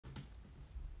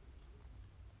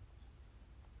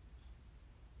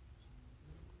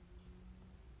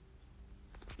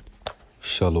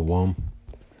Shalom.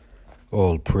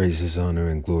 All praises, honor,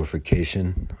 and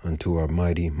glorification unto our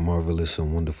mighty, marvelous,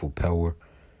 and wonderful power.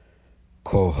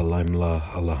 Call Halaimla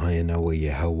Allahayanawa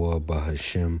Yahweh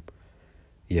Bahashem,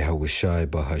 Yahweh Shai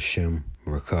Bahashem,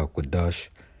 Rakak Wadash.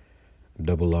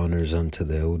 Double honors unto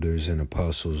the elders and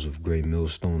apostles of Great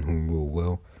Millstone whom rule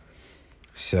well.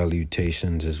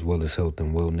 Salutations as well as health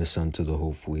and wellness unto the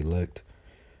hopeful elect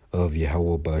of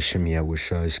Yahweh Bahashem Yahweh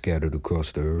Shai scattered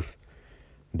across the earth.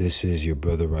 This is your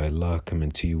brother Allah coming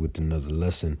to you with another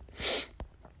lesson.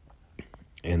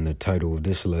 And the title of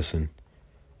this lesson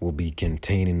will be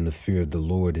Containing the Fear of the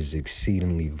Lord is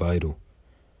Exceedingly Vital.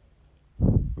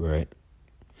 Right?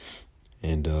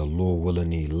 And Lord willing,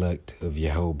 the elect of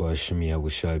Yahweh Ba'Shem Yahweh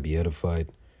Shai be edified.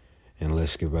 And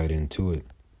let's get right into it.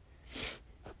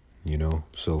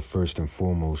 So first and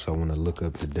foremost, I want to look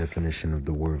up the definition of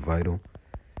the word vital.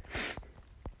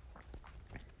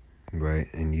 Right,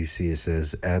 and you see it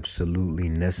says absolutely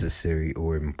necessary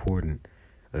or important,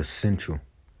 essential,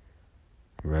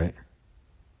 right?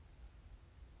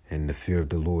 And the fear of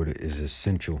the Lord is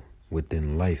essential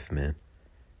within life, man.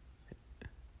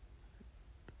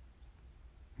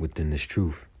 Within this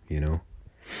truth,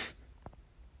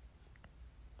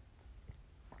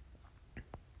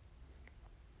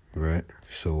 Right,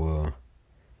 so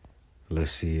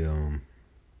let's see,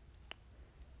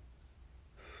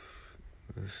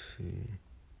 Let's see.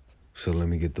 So let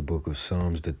me get the book of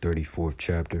Psalms, the 34th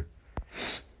chapter.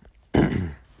 Let me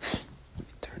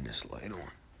turn this light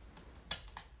on.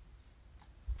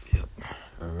 Yep.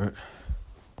 All right.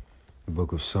 The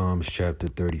book of Psalms, chapter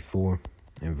 34,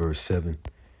 and verse 7.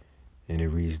 And it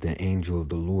reads, The angel of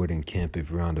the Lord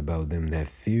encampeth round about them that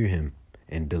fear him,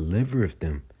 and delivereth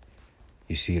them.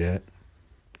 You see that?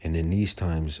 And in these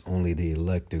times, only the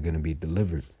elect are going to be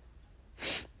delivered.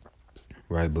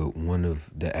 Right, but one of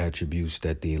the attributes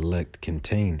that the elect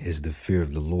contain is the fear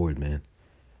of the Lord, man.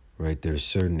 Right, there's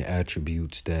certain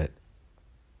attributes that,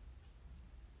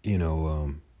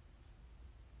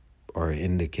 are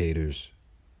indicators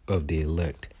of the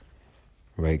elect.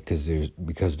 Right,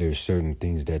 because there's certain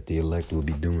things that the elect will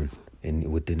be doing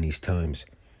within these times,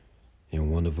 and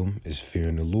one of them is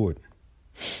fearing the Lord.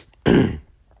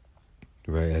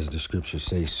 Right, as the scriptures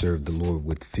say, serve the Lord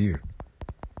with fear.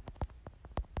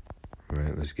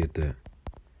 Right, let's get that.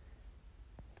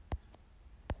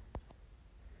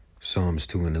 Psalms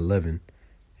 2 and 11,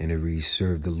 and it reads,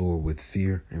 Serve the Lord with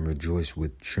fear and rejoice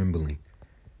with trembling.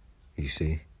 You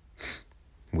see,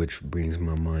 which brings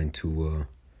my mind to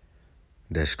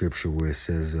that scripture where it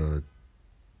says,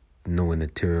 knowing the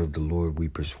terror of the Lord, we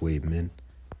persuade men.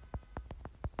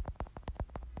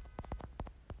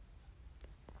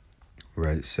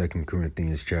 Right, 2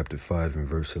 Corinthians chapter 5 and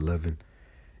verse 11.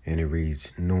 And it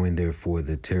reads, Knowing therefore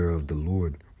the terror of the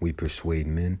Lord, we persuade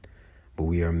men, but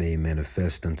we are made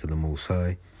manifest unto the Most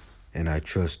High, and I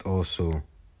trust also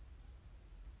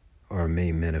are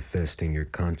made manifest in your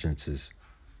consciences.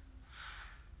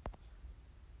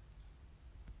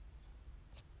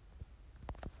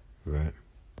 Right.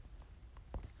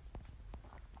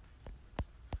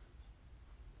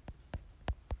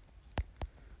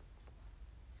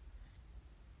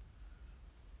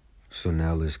 So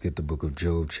now let's get the book of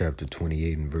Job, chapter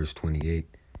 28 and verse 28.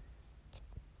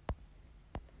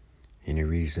 And it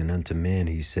reads, And unto man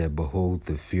he said, Behold,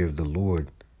 the fear of the Lord,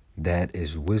 that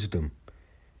is wisdom,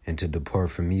 and to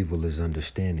depart from evil is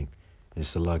understanding. And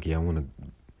Salaki, I want to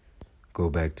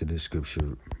go back to this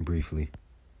scripture briefly,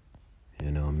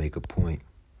 make a point.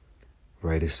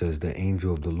 Right, it says, The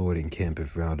angel of the Lord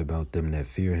encampeth round about them that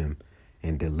fear him,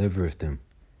 and delivereth them.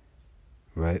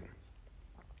 Right?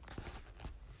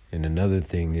 And another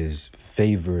thing is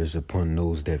favor is upon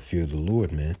those that fear the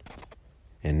Lord, man.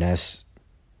 And that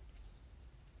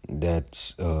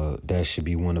should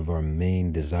be one of our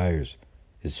main desires,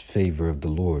 is favor of the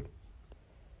Lord.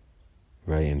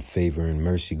 Right? And favor and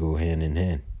mercy go hand in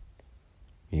hand.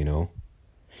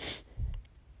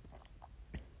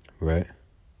 Right?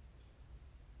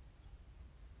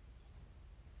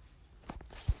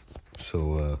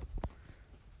 So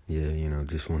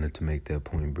just wanted to make that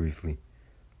point briefly.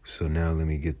 So now let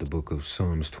me get the book of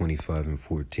Psalms 25 and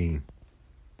 14.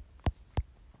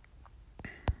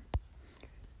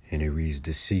 And it reads,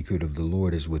 The secret of the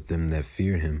Lord is with them that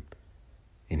fear him,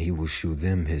 and he will shew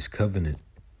them his covenant.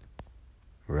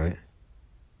 Right?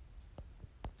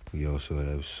 We also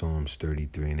have Psalms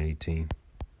 33 and 18.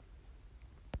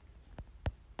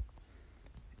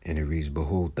 And it reads,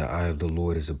 Behold, the eye of the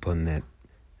Lord is upon that.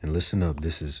 And listen up,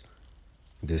 this is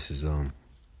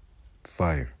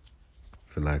fire,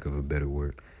 for lack of a better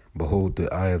word. Behold,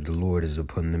 the eye of the Lord is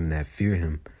upon them that fear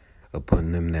him,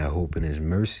 upon them that hope in his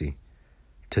mercy,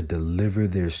 to deliver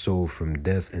their soul from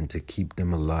death and to keep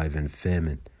them alive in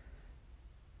famine.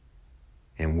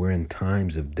 And we're in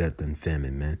times of death and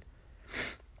famine, man.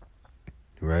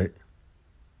 Right?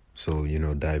 So,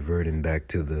 diverting back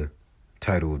to the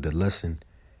title of the lesson,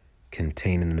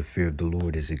 containing the fear of the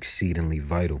Lord is exceedingly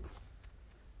vital.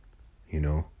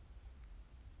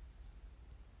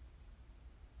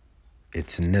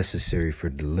 It's necessary for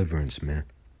deliverance, man.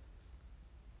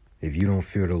 If you don't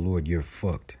fear the Lord, you're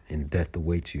fucked and death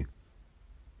awaits you.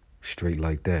 Straight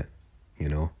like that,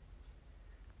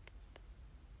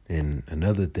 And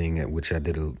another thing at which I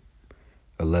did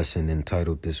a lesson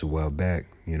entitled this a while back,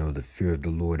 the fear of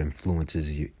the Lord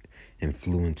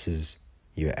influences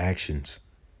your actions.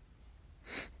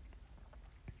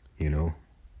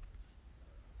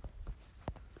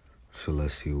 So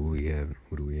let's see what we have.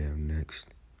 What do we have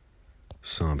next?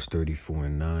 Psalms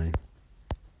 34:9.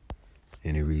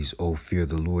 And it reads, "O fear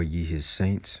the Lord, ye his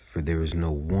saints, for there is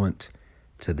no want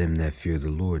to them that fear the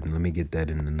Lord." And let me get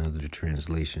that in another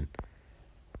translation.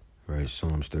 Right,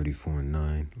 Psalms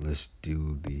 34:9. Let's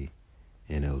do the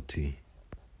NLT.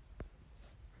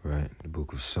 Right, the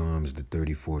book of Psalms, the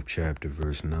 34th chapter,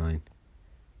 verse 9.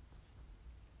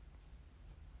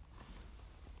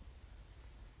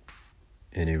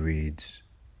 And it reads,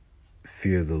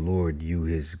 "Fear the Lord, you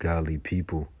his godly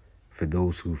people, for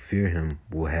those who fear him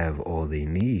will have all they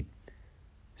need."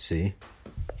 See?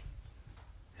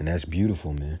 And that's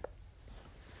beautiful, man.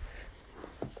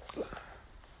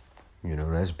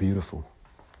 That's beautiful.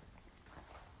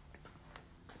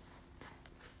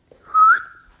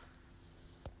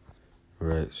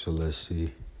 Right, so let's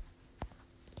see.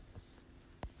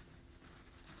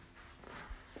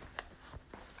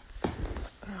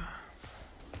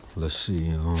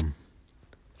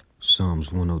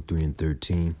 Psalms 103 and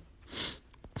 13.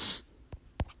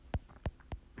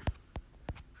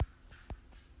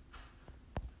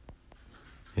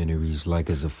 And it reads, "Like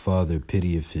as a father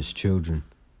pitieth his children,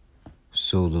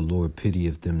 so the Lord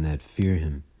pitieth them that fear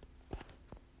him."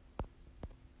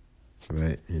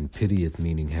 Right? And pitieth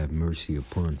meaning have mercy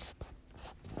upon.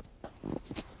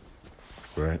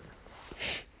 Right?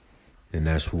 And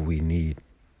that's what we need.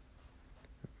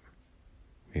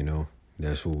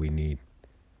 That's what we need.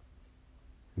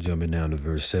 Jumping down to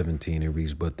verse 17, it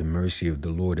reads, "But the mercy of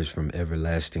the Lord is from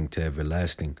everlasting to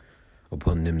everlasting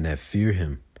upon them that fear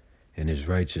him, and his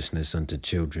righteousness unto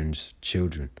children's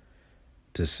children,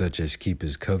 to such as keep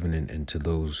his covenant, and to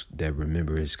those that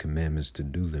remember his commandments to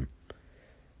do them."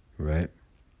 Right?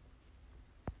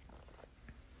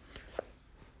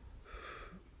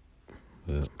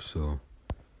 Yep, so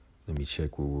let me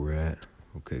check where we're at.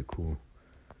 Okay, cool.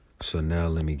 So now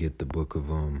let me get the book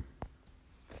of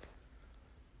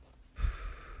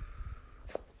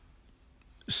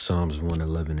Psalms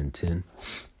 111 and 10.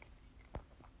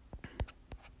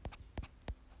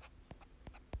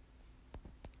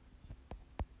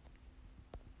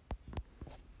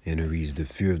 And it reads, "The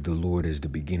fear of the Lord is the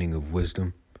beginning of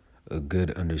wisdom. A good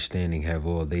understanding have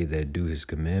all they that do his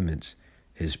commandments.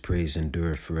 His praise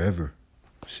endureth forever."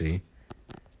 See?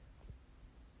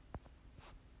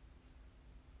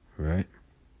 Right?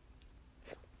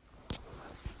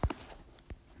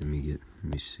 Let me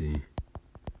see.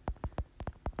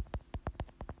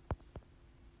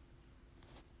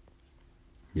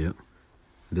 Yep.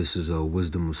 This is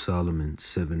Wisdom of Solomon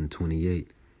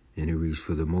 7:28. And it reads,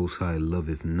 "For the Most High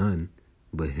loveth none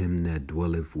but him that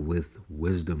dwelleth with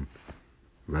wisdom."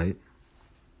 Right?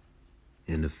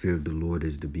 And the fear of the Lord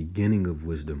is the beginning of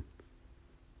wisdom.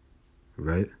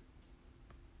 Right?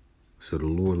 So the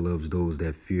Lord loves those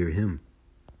that fear him.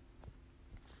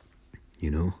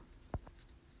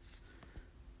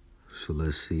 So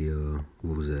let's see,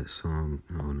 what was that?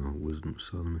 Wisdom of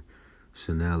Solomon.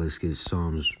 So now let's get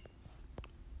Psalms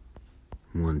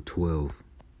 112.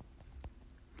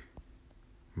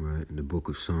 Right, the book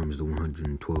of Psalms, the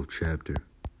 112th chapter.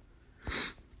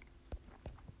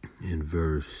 In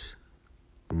verse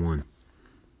 1.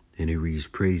 And it reads,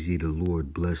 "Praise ye the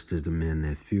Lord, blessed is the man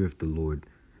that feareth the Lord,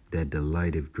 that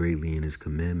delighteth greatly in his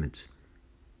commandments.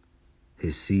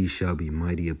 His seed shall be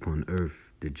mighty upon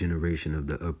earth, the generation of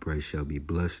the upright shall be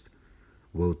blessed.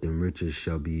 Wealth and riches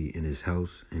shall be in his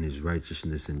house, and his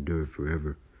righteousness endure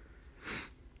forever."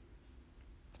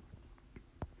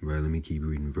 Right, let me keep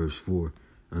reading. Verse 4.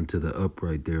 "Unto the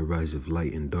upright there ariseth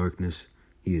light and darkness.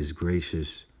 He is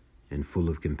gracious and full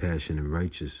of compassion and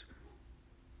righteous."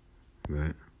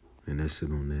 Right, and that's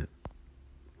it on that.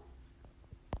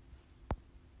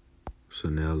 So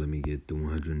now let me get the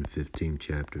 115th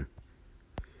chapter.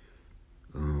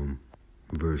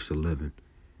 Verse 11.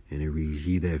 And it reads,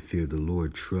 "Ye that fear the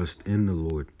Lord, trust in the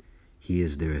Lord. He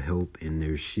is their help and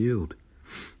their shield.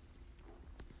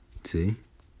 See?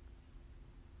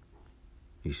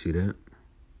 You see that?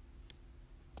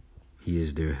 He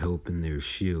is their help and their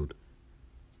shield.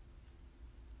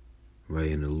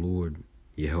 Right? And the Lord,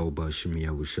 Yahweh Ba'Shem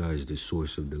Yahushua, is the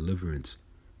source of deliverance.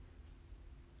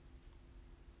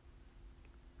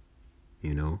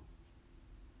 You know?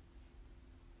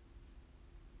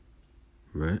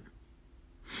 Right?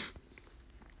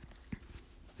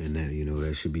 And that,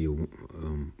 that should be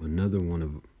another one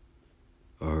of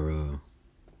our,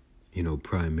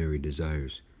 primary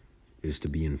desires, is to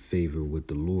be in favor with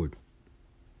the Lord.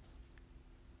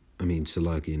 I mean,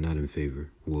 Salakia, not in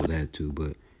favor. Well, that too,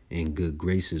 but in good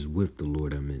graces with the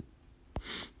Lord, I meant.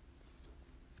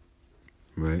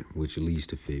 Right? Which leads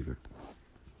to favor.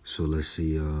 So let's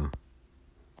see,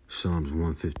 Psalms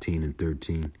 115 and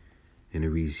 13. And it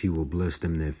reads, He will bless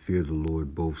them that fear the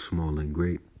Lord, both small and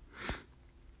great.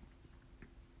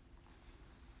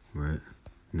 Right?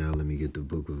 Now let me get the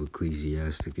book of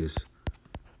Ecclesiasticus.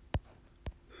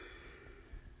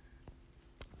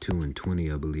 2 and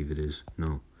 20, I believe it is.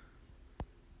 No.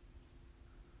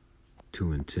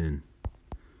 2 and 10.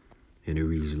 And it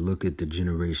reads, Look at the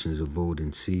generations of old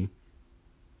and see.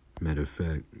 Matter of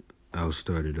fact, I'll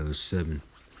start at 7.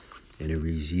 And it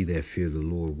reads, Ye that fear the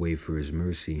Lord, wait for his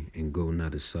mercy, and go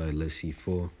not aside lest ye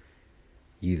fall.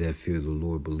 Ye that fear the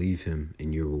Lord, believe him,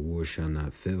 and your reward shall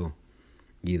not fail.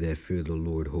 Ye that fear the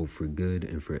Lord, hope for good,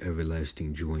 and for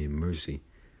everlasting joy and mercy.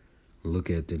 Look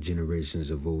at the generations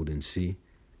of old and see.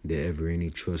 Did ever any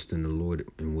trust in the Lord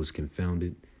and was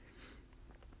confounded?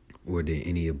 Or did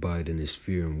any abide in his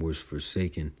fear and was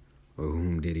forsaken? Or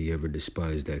whom did he ever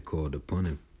despise that called upon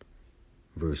him?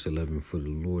 Verse 11, For the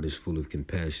Lord is full of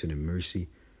compassion and mercy,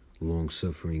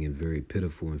 long-suffering and very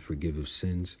pitiful, and forgiveth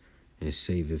sins, and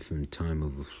saveth in time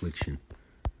of affliction.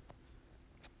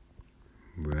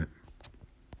 Right?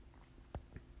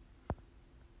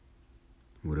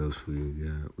 What else we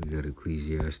got? We got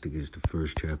Ecclesiasticus, the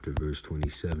 1st chapter, verse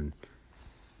 27.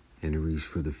 And it reads,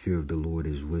 For the fear of the Lord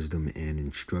is wisdom and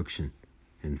instruction,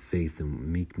 and faith and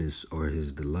meekness are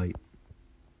his delight.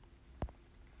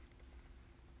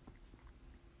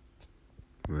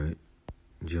 Right?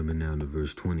 Jumping down to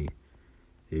verse 20.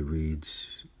 It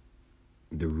reads,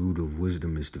 The root of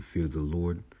wisdom is to fear the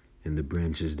Lord, and the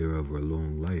branches thereof are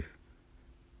long life.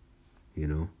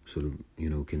 So,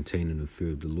 containing the fear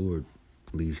of the Lord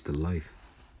leads to life.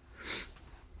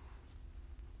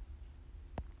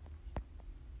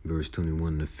 Verse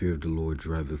 21, The fear of the Lord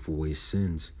driveth away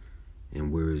sins,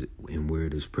 and where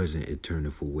it is present, it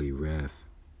turneth away wrath.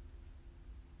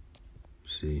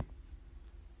 See?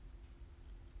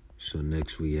 So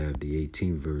next we have the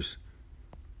 18th verse,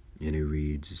 and it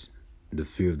reads, The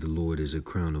fear of the Lord is a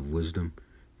crown of wisdom,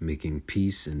 making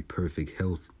peace and perfect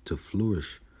health to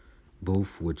flourish,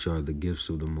 both which are the gifts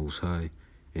of the Most High,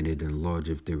 and it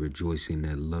enlargeth their rejoicing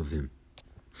that love him.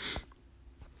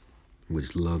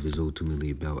 Which love is ultimately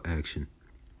about action.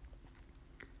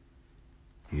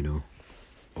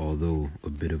 Although a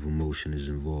bit of emotion is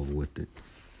involved with it,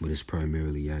 but it's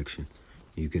primarily action.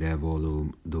 You could have all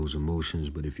of those emotions,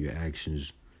 but if your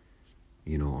actions,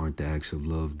 aren't the acts of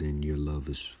love, then your love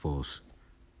is false.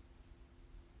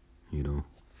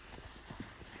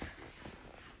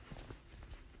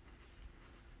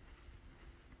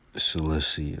 So let's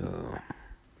see.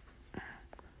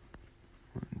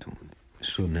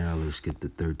 So now let's get the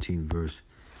 13th verse,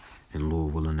 and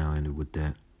Lord willing, I'll end it with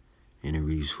that. And it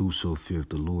reads, Whoso feareth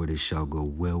the Lord, it shall go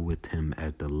well with him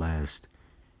at the last,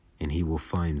 and he will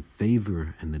find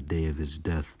favor in the day of his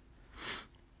death.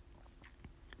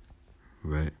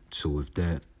 Right? So with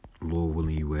that, Lord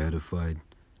willing, you were edified.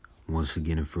 Once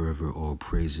again and forever, all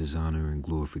praises, honor, and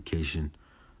glorification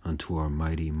unto our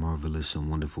mighty, marvelous, and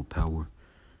wonderful power.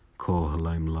 Call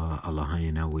Halaim La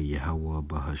Alahayin Awa Yahweh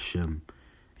Bahashem,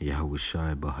 Yahweh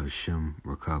Shai Bahashem,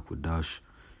 Rakak Wadash.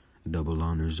 Double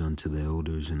honors unto the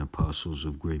elders and apostles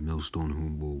of Great Millstone,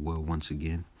 whom will well once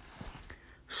again.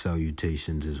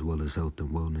 Salutations as well as health and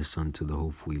wellness unto the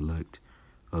hopeful elect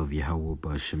of Yahweh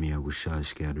Ba'Shem Yahushua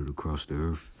scattered across the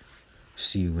earth.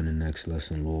 See you in the next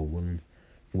lesson, Lord willing.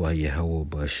 Wa Yahweh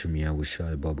Ba'Shem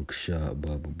Yahushua Baba Kasha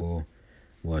Baba Ball.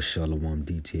 Wa Shalom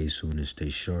DTA soon and stay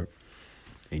sharp.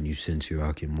 And you sense your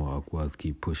Akim Wa Akwad,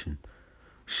 keep pushing.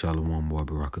 Shalom wa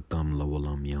barakatam la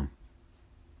walam yam.